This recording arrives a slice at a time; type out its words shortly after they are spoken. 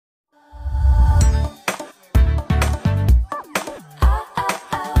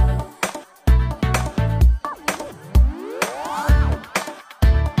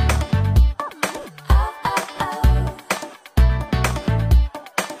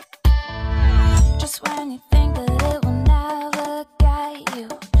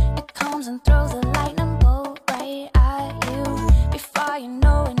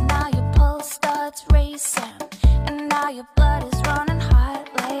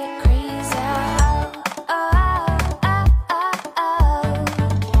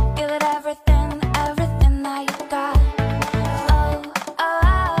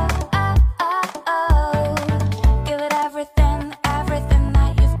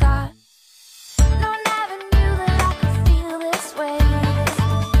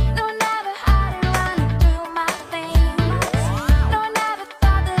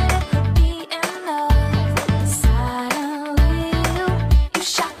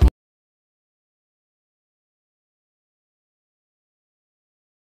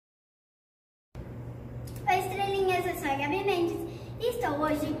Estou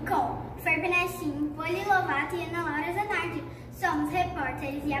hoje com Ferbenechin, Poli Lovato e Ana Laura Zanardi. Somos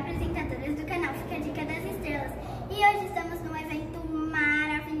repórteres e apresentadoras do canal Fica a Dica das Estrelas. E hoje estamos num evento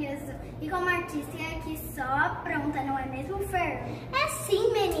maravilhoso e com uma artista que só apronta, não é mesmo, Fer? É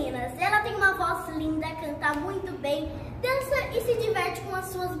sim, meninas. Ela tem uma voz linda, canta muito bem, dança e se diverte com as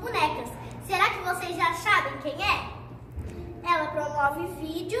suas bonecas. Será que vocês já sabem quem é? Ela promove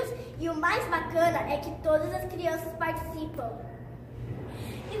vídeos e o mais bacana é que todas as crianças participam.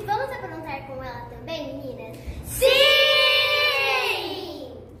 E vamos aprontar com ela também, meninas? Sim!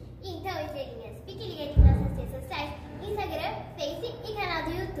 Então, estrelinhas, fiquem ligados nas nossas redes sociais, Instagram, Face e canal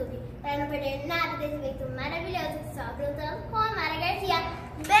do YouTube, para não perder nada desse evento maravilhoso, só aprontando com a Mara Garcia.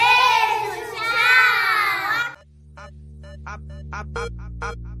 Beijo,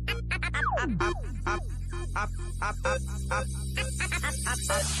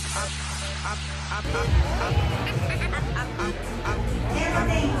 Ela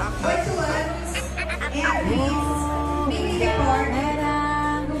tem 8 anos, é atriz, mini repórter,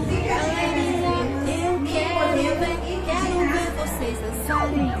 no Fica a Dica das Estrelas, Quero ver vocês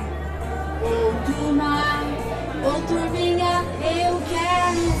dançarem. Ou turminha, eu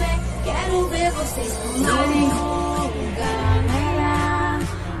quero ver vocês pularem.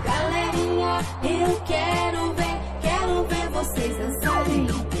 Galerinha, eu quero ver vocês dançarem.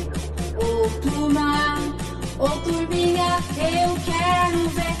 Ou turminha, eu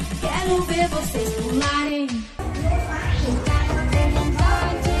quero ver vocês pularem.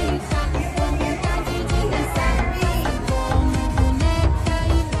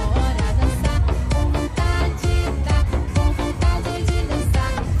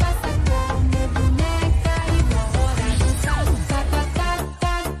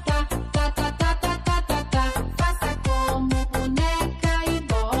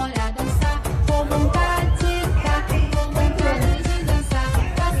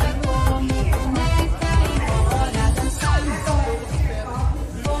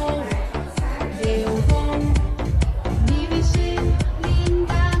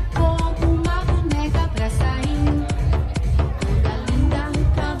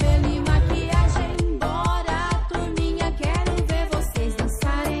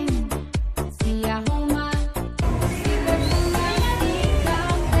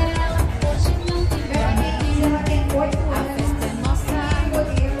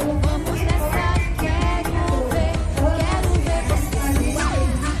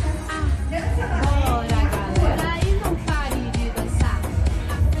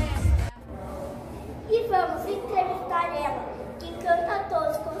 Vamos entrevistar ela, que canta a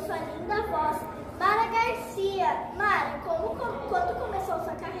todos com sua linda voz, Mara Garcia. Mara, quando começou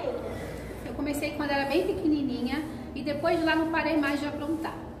sua carreira? Eu comecei quando era bem pequenininha e depois de lá não parei mais de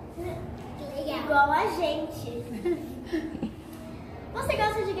aprontar. Que legal. Igual a gente. Você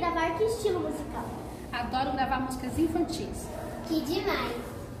gosta de gravar que estilo musical? Adoro gravar músicas infantis. Que demais.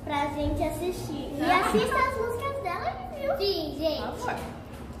 Pra gente assistir. E assista as músicas dela, viu? Sim, gente. Por favor.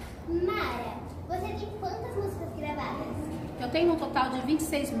 Mara, você tem quantas músicas gravadas? Eu tenho um total de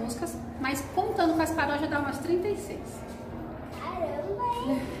 26 músicas, mas contando com as paródias dá umas 36. Caramba,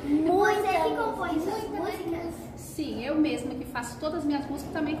 hein? Você que compõe suas músicas? Sim, eu mesma que faço todas as minhas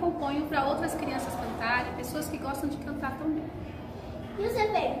músicas, também componho para outras crianças cantarem, pessoas que gostam de cantar também. E os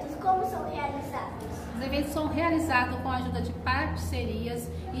eventos, como são realizados? Os eventos são realizados com a ajuda de parcerias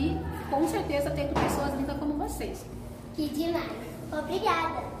e com certeza tendo pessoas lindas como vocês. Que demais.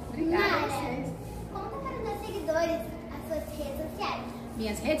 Obrigada. Obrigada Mara, a vocês. conta para os meus seguidores as suas redes sociais.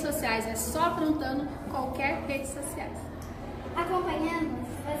 Minhas redes sociais é só aprontando qualquer rede sociais. Acompanhamos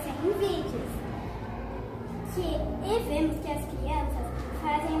você em vídeos e vemos que as crianças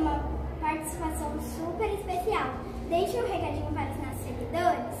fazem uma participação super especial. Deixe um recadinho para os nossos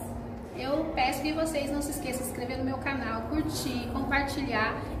seguidores. Eu peço que vocês não se esqueçam de se inscrever no meu canal, curtir,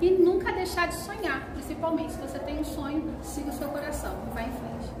 compartilhar e nunca deixar de sonhar. Principalmente se você tem um sonho, siga o seu coração e vá em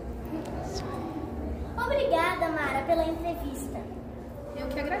frente. Obrigada, Mara, pela entrevista. Eu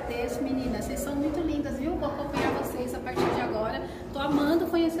que agradeço, meninas. Vocês são muito lindas, viu? Vou acompanhar vocês a partir de agora. Tô amando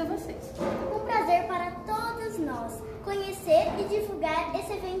conhecer vocês. Um prazer para todos nós conhecer e divulgar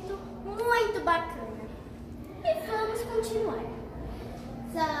esse evento muito bacana. E vamos continuar.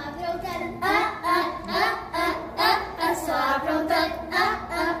 Só aprontando, só aprontando,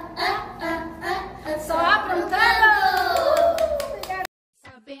 Só aprontando!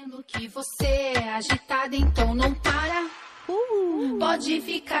 Sabendo que você é agitada, então não para. Pode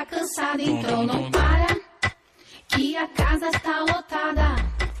ficar cansada, então não para. Que a casa está lotada.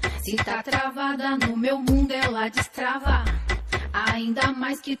 Se tá travada no meu mundo, ela destrava. Ainda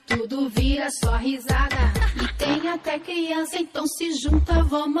mais que tudo vira só risada. E tem até criança, então se junta,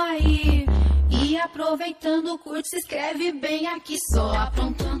 vamos aí. E aproveitando, curte, se inscreve bem aqui, só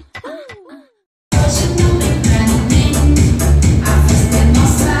aprontando. Hoje não tem pra ninguém, a festa é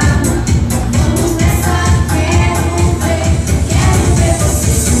nossa. Vamos nessa, quero ver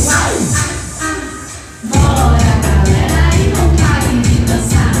você suar. Bora galera, e não pare de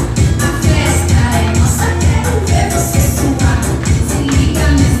dançar. A festa é nossa, quero ver você suar. Se liga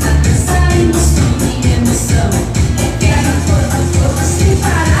nessa dança e no som de emoção. Eu quero todos sem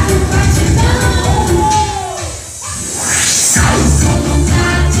parar no batidão.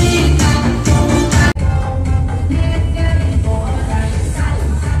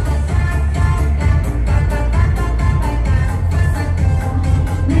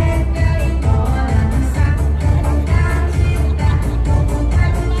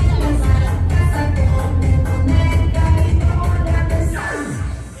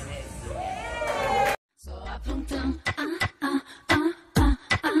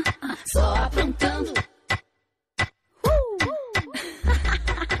 Só aprontando.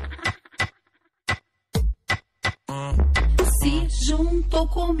 Se juntou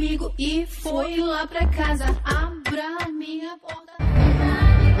comigo e foi lá pra casa. Abra minha porta.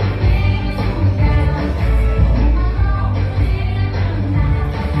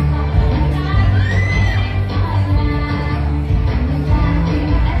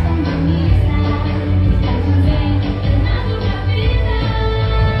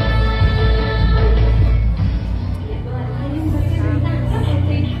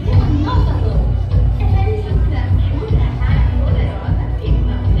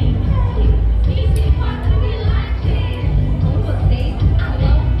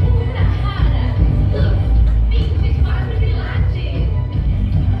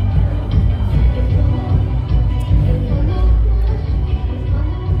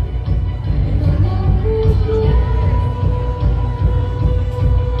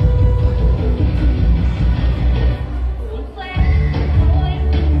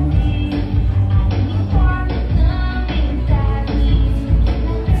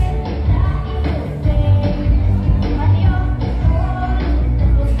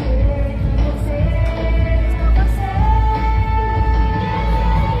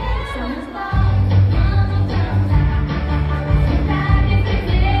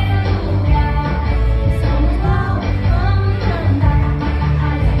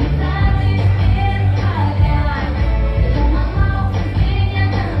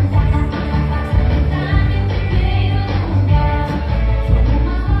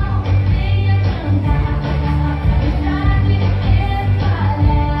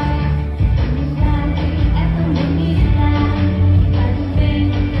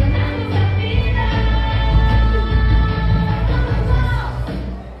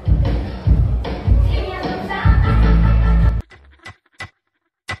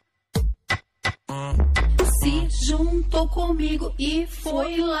 Se juntou comigo e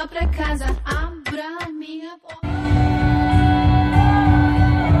foi lá pra casa. Abra minha porta.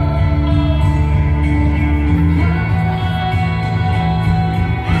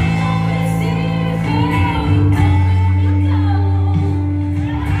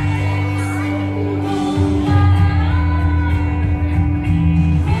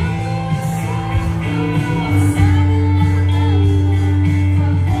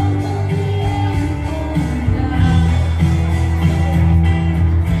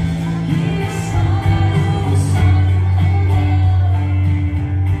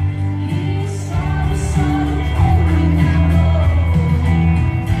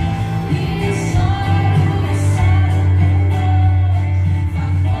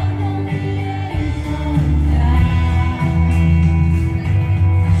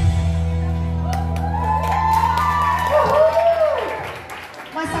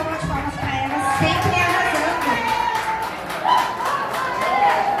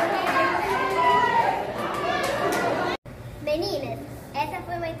 Meninas, essa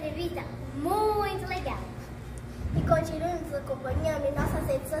foi uma entrevista muito legal. E continue nos acompanhando em nossas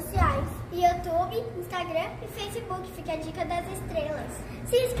redes sociais. YouTube, Instagram e Facebook. Fica a dica das estrelas.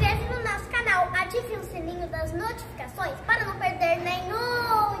 Se inscreve no nosso canal, ative o sininho das notificações para não perder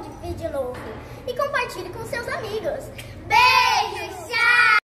nenhum vídeo novo. E compartilhe com seus amigos.